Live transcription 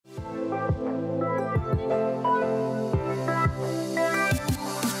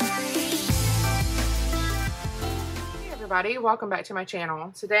everybody, welcome back to my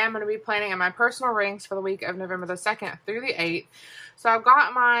channel. Today I'm going to be planning in my personal rings for the week of November the 2nd through the 8th. So I've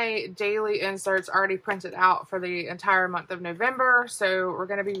got my daily inserts already printed out for the entire month of November. So we're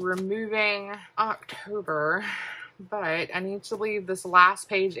going to be removing October, but I need to leave this last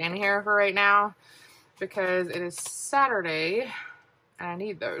page in here for right now because it is Saturday and I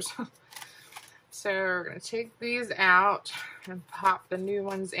need those. So we're going to take these out and pop the new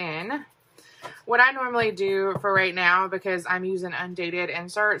ones in. What I normally do for right now, because I'm using undated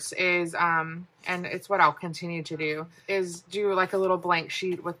inserts, is, and it's what I'll continue to do, is do like a little blank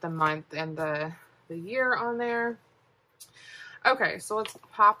sheet with the month and the year on there. Okay, so let's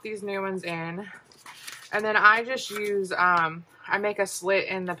pop these new ones in. And then I just use, I make a slit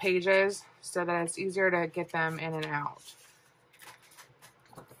in the pages so that it's easier to get them in and out.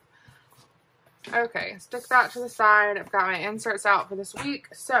 Okay, stick that to the side. I've got my inserts out for this week.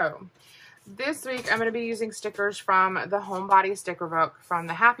 So this week I'm going to be using stickers from the Homebody sticker book from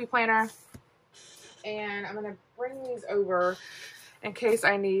the Happy Planner. And I'm going to bring these over in case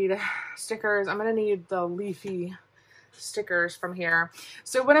I need stickers. I'm going to need the leafy stickers from here.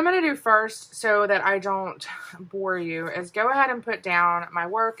 So what I'm going to do first, so that I don't bore you, is go ahead and put down my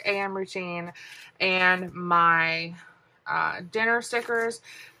work AM routine and my dinner stickers.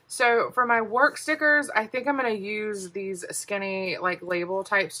 So for my work stickers, I think I'm going to use these skinny like label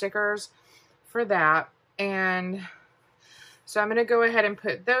type stickers for that. And so I'm going to go ahead and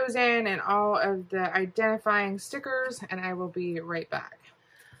put those in and all of the identifying stickers, and I will be right back.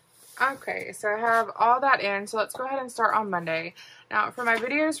 Okay, so I have all that in, so let's go ahead and start on Monday. Now for my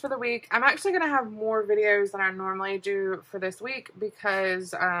videos for the week, I'm actually going to have more videos than I normally do for this week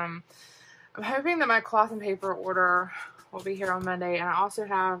because I'm hoping that my cloth and paper order will be here on Monday, and I also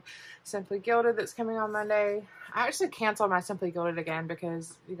have Simply Gilded that's coming on Monday. I actually canceled my Simply Gilded again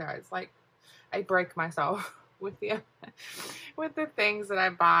because, you guys, like, I break myself with the things that I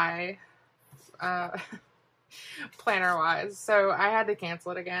buy planner wise, so I had to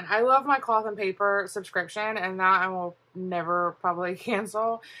cancel it again. I love my cloth and paper subscription, and that I will never probably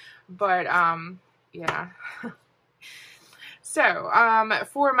cancel, but yeah. So,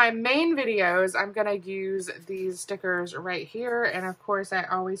 for my main videos, I'm going to use these stickers right here. And of course, I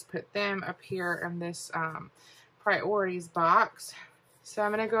always put them up here in this priorities box. So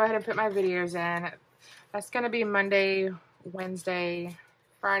I'm going to go ahead and put my videos in. That's going to be Monday, Wednesday,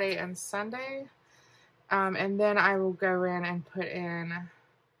 Friday, and Sunday. And then I will go in and put in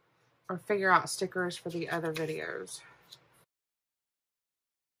or figure out stickers for the other videos.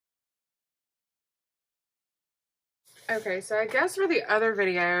 Okay, so I guess for the other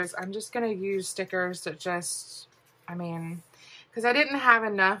videos, I'm just going to use stickers that just, I mean, because I didn't have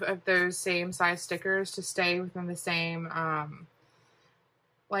enough of those same size stickers to stay within the same,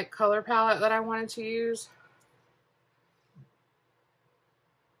 like, color palette that I wanted to use.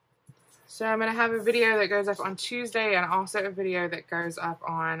 So I'm going to have a video that goes up on Tuesday and also a video that goes up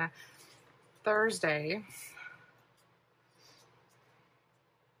on Thursday.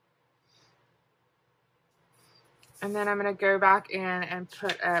 And then I'm going to go back in and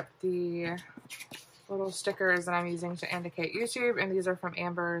put up the little stickers that I'm using to indicate YouTube. And these are from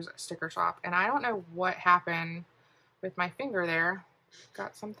Amber's Sticker Shop. And I don't know what happened with my finger there.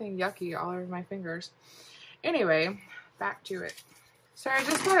 Got something yucky all over my fingers. Anyway, back to it. So I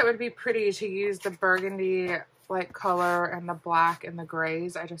just thought it would be pretty to use the burgundy like color and the black and the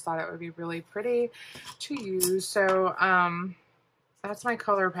grays. I just thought it would be really pretty to use. So, that's my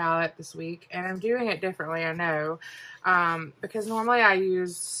color palette this week, and I'm doing it differently, I know, because normally I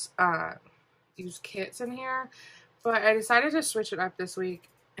use kits in here, but I decided to switch it up this week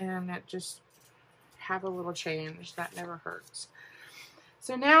and just have a little change. That never hurts.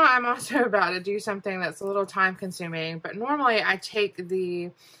 So now I'm also about to do something that's a little time consuming, but normally I take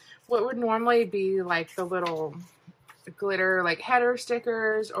what would normally be like the little glitter like header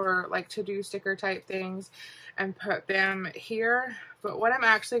stickers or like to-do sticker type things and put them here. But what I'm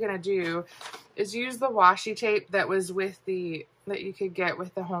actually going to do is use the washi tape that was with that you could get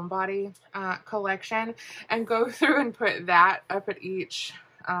with the Homebody collection and go through and put that up at each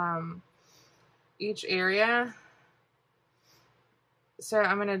area. So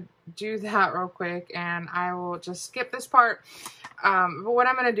I'm going to do that real quick, and I will just skip this part. But what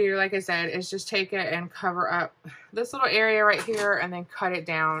I'm going to do, like I said, is just take it and cover up this little area right here and then cut it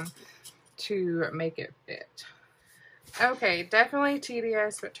down to make it fit. Okay, definitely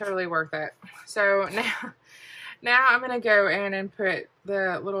tedious, but totally worth it. So now I'm going to go in and put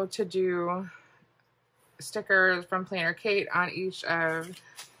the little to-do stickers from Planner Kate on each of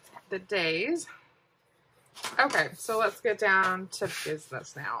the days. Okay, so let's get down to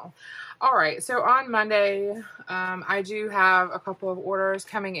business now. All right, so on Monday, I do have a couple of orders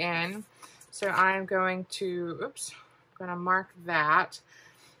coming in. So I'm going to, oops, I'm going to mark that.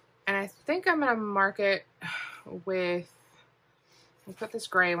 And I think I'm going to mark it with, I'll put this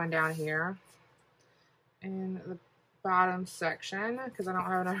gray one down here in the bottom section because I don't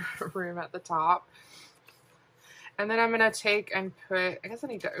have enough room at the top. And then I'm going to take and put, I guess I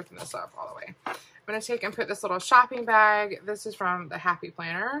need to open this up all the way. I'm going to take and put this little shopping bag. This is from the Happy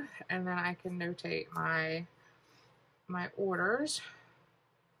Planner. And then I can notate my orders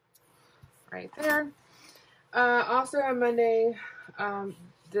right there. Also on Monday,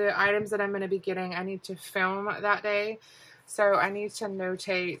 the items that I'm going to be getting, I need to film that day. So I need to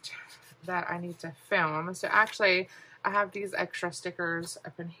notate that I need to film. So actually, I have these extra stickers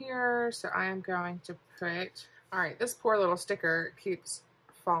up in here. So I am going to put, all right, this poor little sticker keeps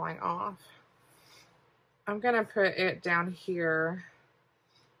falling off. I'm going to put it down here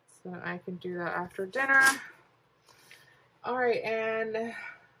so that I can do that after dinner. All right, and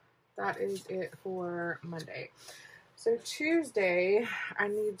that is it for Monday. So Tuesday, I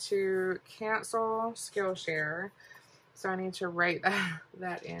need to cancel Skillshare. So I need to write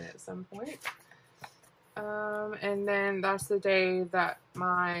that in at some point. And then that's the day that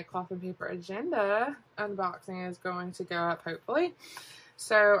my cloth and paper agenda unboxing is going to go up, hopefully.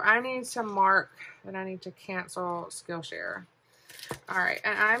 So I need to mark that I need to cancel Skillshare. All right,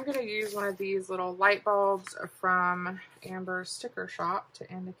 and I'm going to use one of these little light bulbs from Amber's Sticker Shop to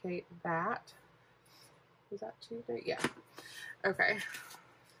indicate that. Is that Tuesday? Yeah. Okay,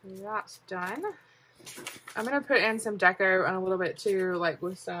 so that's done. I'm going to put in some deco and a little bit too, like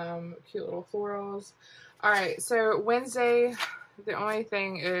with some cute little florals. All right, so Wednesday, the only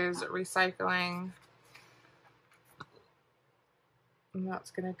thing is recycling. And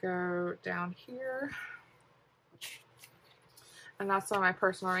that's going to go down here. And that's when my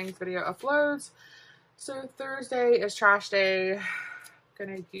personal rings video uploads. So Thursday is trash day. I'm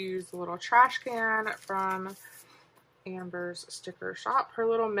going to use a little trash can from Amber's Sticker Shop. Her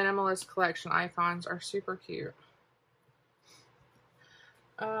little minimalist collection icons are super cute.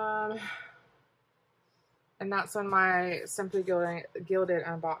 And that's when my Simply Gilded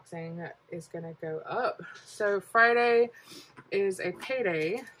unboxing is going to go up. So Friday is a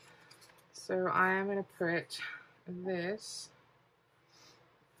payday. So I am going to put this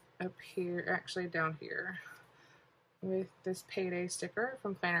up here, actually down here, with this payday sticker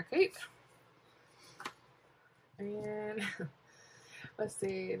from Planner Kate. And let's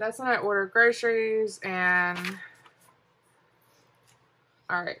see, that's when I order groceries. And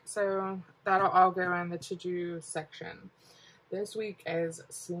all right, so that'll all go in the to-do section. This week is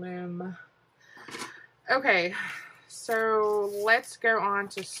slim. Okay, so let's go on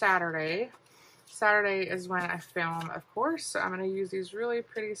to Saturday. Saturday is when I film, of course. So I'm going to use these really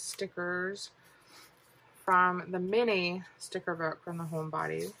pretty stickers from the mini sticker book from the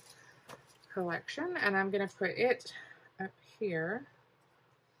Homebody collection. And I'm going to put it up here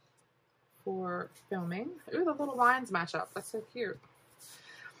for filming. Ooh, the little lines match up. That's so cute.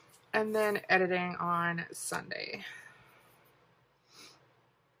 And then editing on Sunday.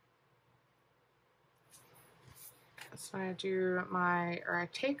 So I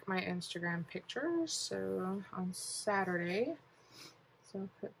take my Instagram pictures, so on Saturday. So I'll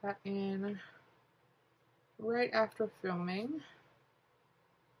put that in right after filming.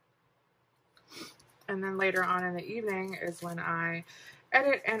 And then later on in the evening is when I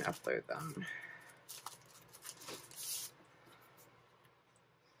edit and upload them.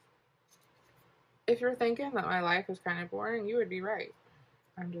 If you're thinking that my life is kind of boring, you would be right.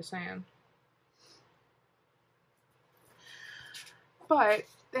 I'm just saying. But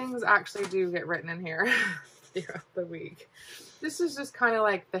things actually do get written in here throughout the week. This is just kind of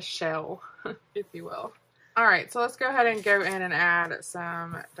like the shell, if you will. All right, so let's go ahead and go in and add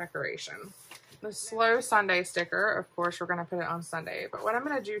some decoration. The Slow Sunday sticker, of course, we're going to put it on Sunday. But what I'm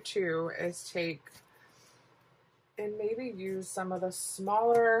going to do too is take and maybe use some of the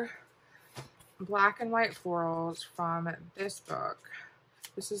smaller black and white florals from this book.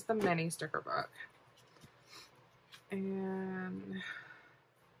 This is the mini sticker book. And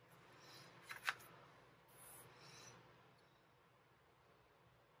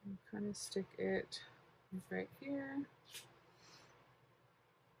kind of stick it right here.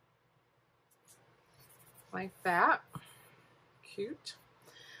 Like that. Cute.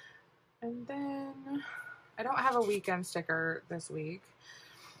 And then I don't have a weekend sticker this week,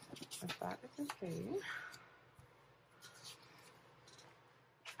 but that is okay.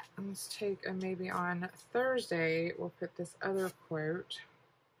 Let's take a maybe on Thursday, we'll put this other quote.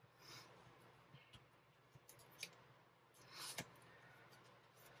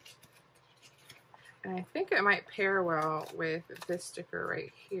 And I think it might pair well with this sticker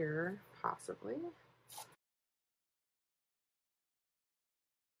right here, possibly.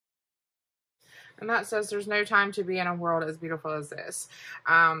 And that says there's no time to be in a world as beautiful as this.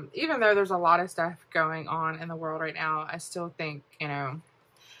 Even though there's a lot of stuff going on in the world right now, I still think, you know,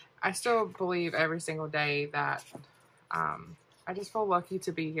 I still believe every single day that I just feel lucky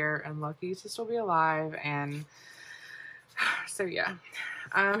to be here and lucky to still be alive. And so, yeah,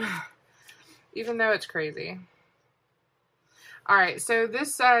 even though it's crazy. All right, so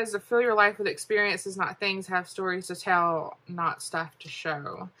this says, fill your life with experiences, not things, have stories to tell, not stuff to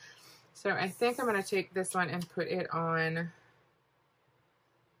show. So I think I'm going to take this one and put it on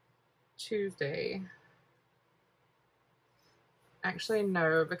Tuesday. Actually,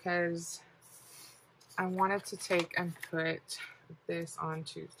 no, because I wanted to take and put this on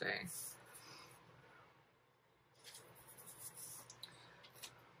Tuesday.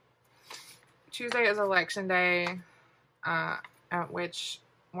 Tuesday is election day, at which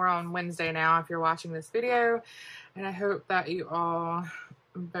we're on Wednesday now if you're watching this video, and I hope that you all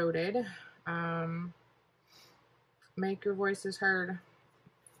voted. Make your voices heard.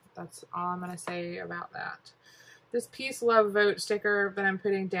 That's all I'm going to say about that. This Peace, Love, Vote sticker that I'm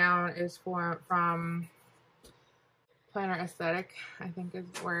putting down is from Planner Aesthetic, I think is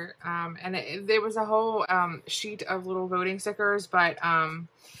where, and there was a whole sheet of little voting stickers, but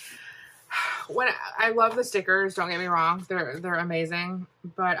when I love the stickers, don't get me wrong, they're amazing,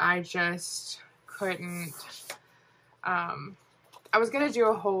 but I just couldn't. I was gonna do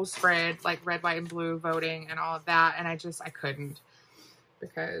a whole spread like red, white, and blue voting and all of that, and I couldn't,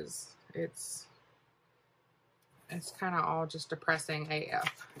 because it's kind of all just depressing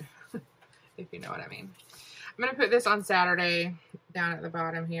AF, if you know what I mean. I'm going to put this on Saturday down at the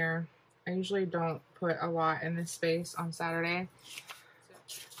bottom here. I usually don't put a lot in this space on Saturday.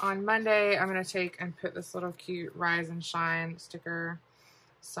 On Monday, I'm going to take and put this little cute Rise and Shine sticker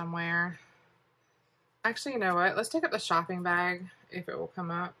somewhere. Actually, you know what? Let's take up the shopping bag if it will come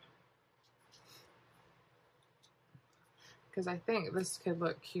up, because I think this could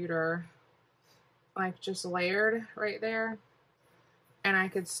look cuter, like just layered right there. And I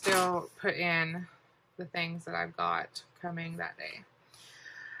could still put in the things that I've got coming that day.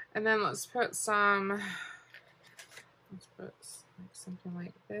 And then let's put some, let's put like something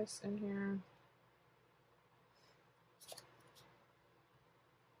like this in here.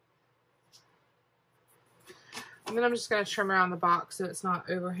 And then I'm just going to trim around the box so it's not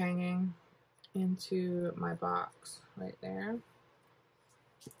overhanging into my box right there.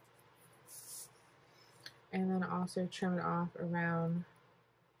 And then also trim it off around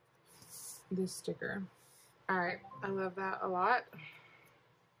this sticker. All right, I love that a lot.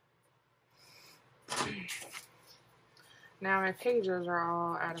 Now my pages are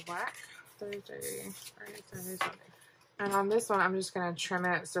all out of whack. Thursday, Friday, Saturday, Sunday. And on this one, I'm just gonna trim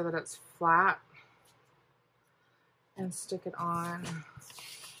it so that it's flat and stick it on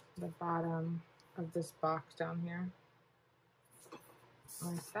the bottom of this box down here.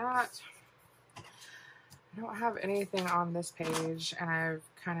 Like that. I don't have anything on this page, and I've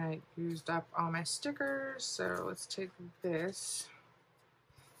kind of used up all my stickers, so let's take this.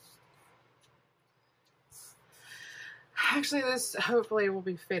 Actually, this hopefully will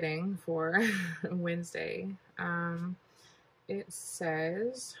be fitting for Wednesday. It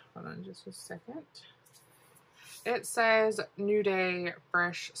says, hold on just a second. It says new day,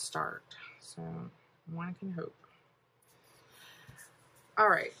 fresh start. So one can hope. All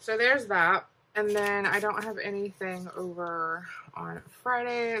right, so there's that. And then I don't have anything over on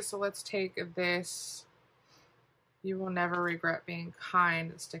Friday, so let's take this You Will Never Regret Being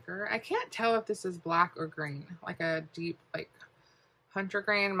Kind sticker. I can't tell if this is black or green, like a deep, like, hunter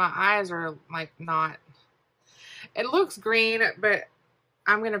green. My eyes are, like, not, it looks green, but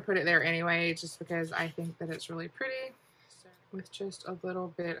I'm going to put it there anyway, just because I think that it's really pretty. So, with just a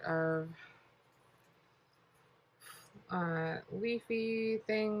little bit of leafy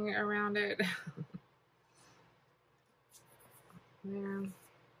thing around it. There.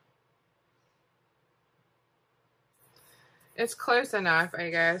 It's close enough, I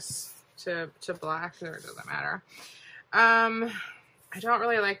guess, to black, or it doesn't matter. I don't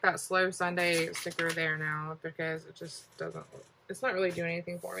really like that Slow Sunday sticker there now, because it just doesn't, it's not really doing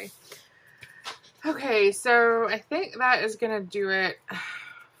anything for me. Okay, so I think that is gonna do it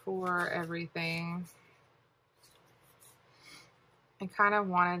for everything. I kind of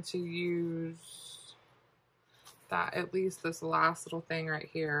wanted to use that, at least this last little thing right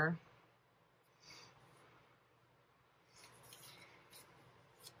here.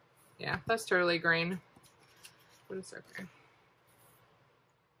 Yeah, that's totally green, but it's okay.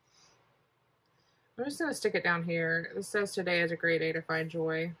 I'm just going to stick it down here. This says today is a great day to find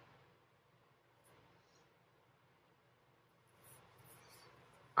joy.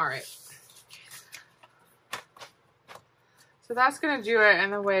 All right. So that's going to do it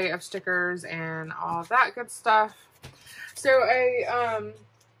in the way of stickers and all that good stuff. So I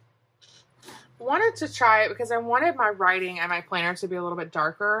wanted to try it because I wanted my writing and my planner to be a little bit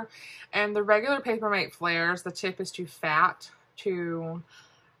darker. And the regular Papermate flares, the tip is too fat to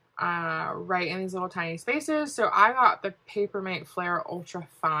write in these little tiny spaces. So I got the Papermate Flare Ultra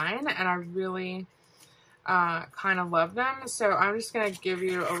Fine, and I really kind of love them. So I'm just going to give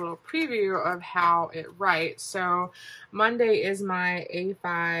you a little preview of how it writes. So Monday is my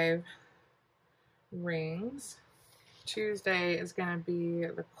A5 rings. Tuesday is going to be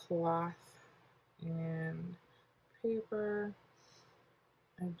the cloth and paper,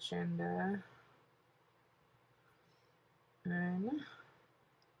 agenda, and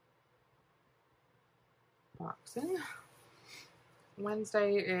boxing.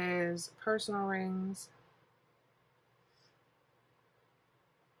 Wednesday is personal rings.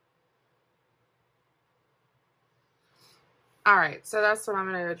 All right, so that's what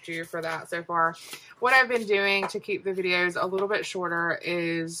I'm going to do for that so far. What I've been doing to keep the videos a little bit shorter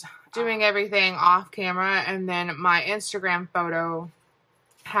is doing everything off camera, and then my Instagram photo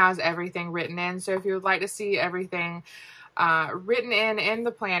has everything written in. So if you would like to see everything written in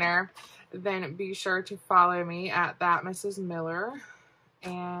the planner, then be sure to follow me at that Mrs. Miller.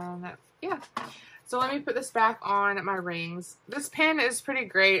 And yeah. So let me put this back on my rings. This pen is pretty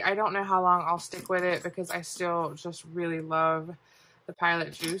great. I don't know how long I'll stick with it because I still just really love the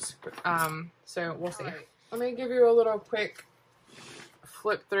Pilot Juice. So we'll see. Right. Let me give you a little quick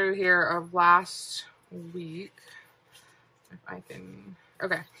flip through here of last week. If I can.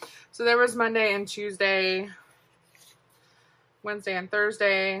 Okay. So there was Monday and Tuesday, Wednesday and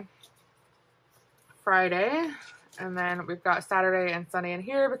Thursday, Friday. And then we've got Saturday and Sunday in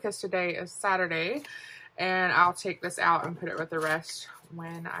here because today is Saturday. And I'll take this out and put it with the rest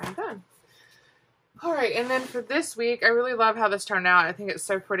when I'm done. All right, and then for this week, I really love how this turned out. I think it's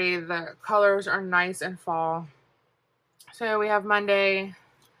so pretty. The colors are nice and fall. So we have Monday,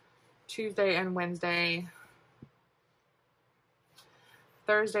 Tuesday and Wednesday,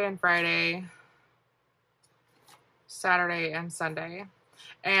 Thursday and Friday, Saturday and Sunday.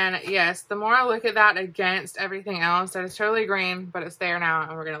 And yes, the more I look at that against everything else, that is totally green, but it's there now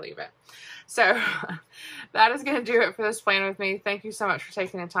and we're going to leave it. So that is going to do it for this plan with me. Thank you so much for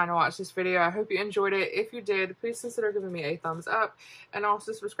taking the time to watch this video. I hope you enjoyed it. If you did, please consider giving me a thumbs up and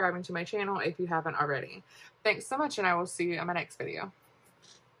also subscribing to my channel if you haven't already. Thanks so much, and I will see you in my next video.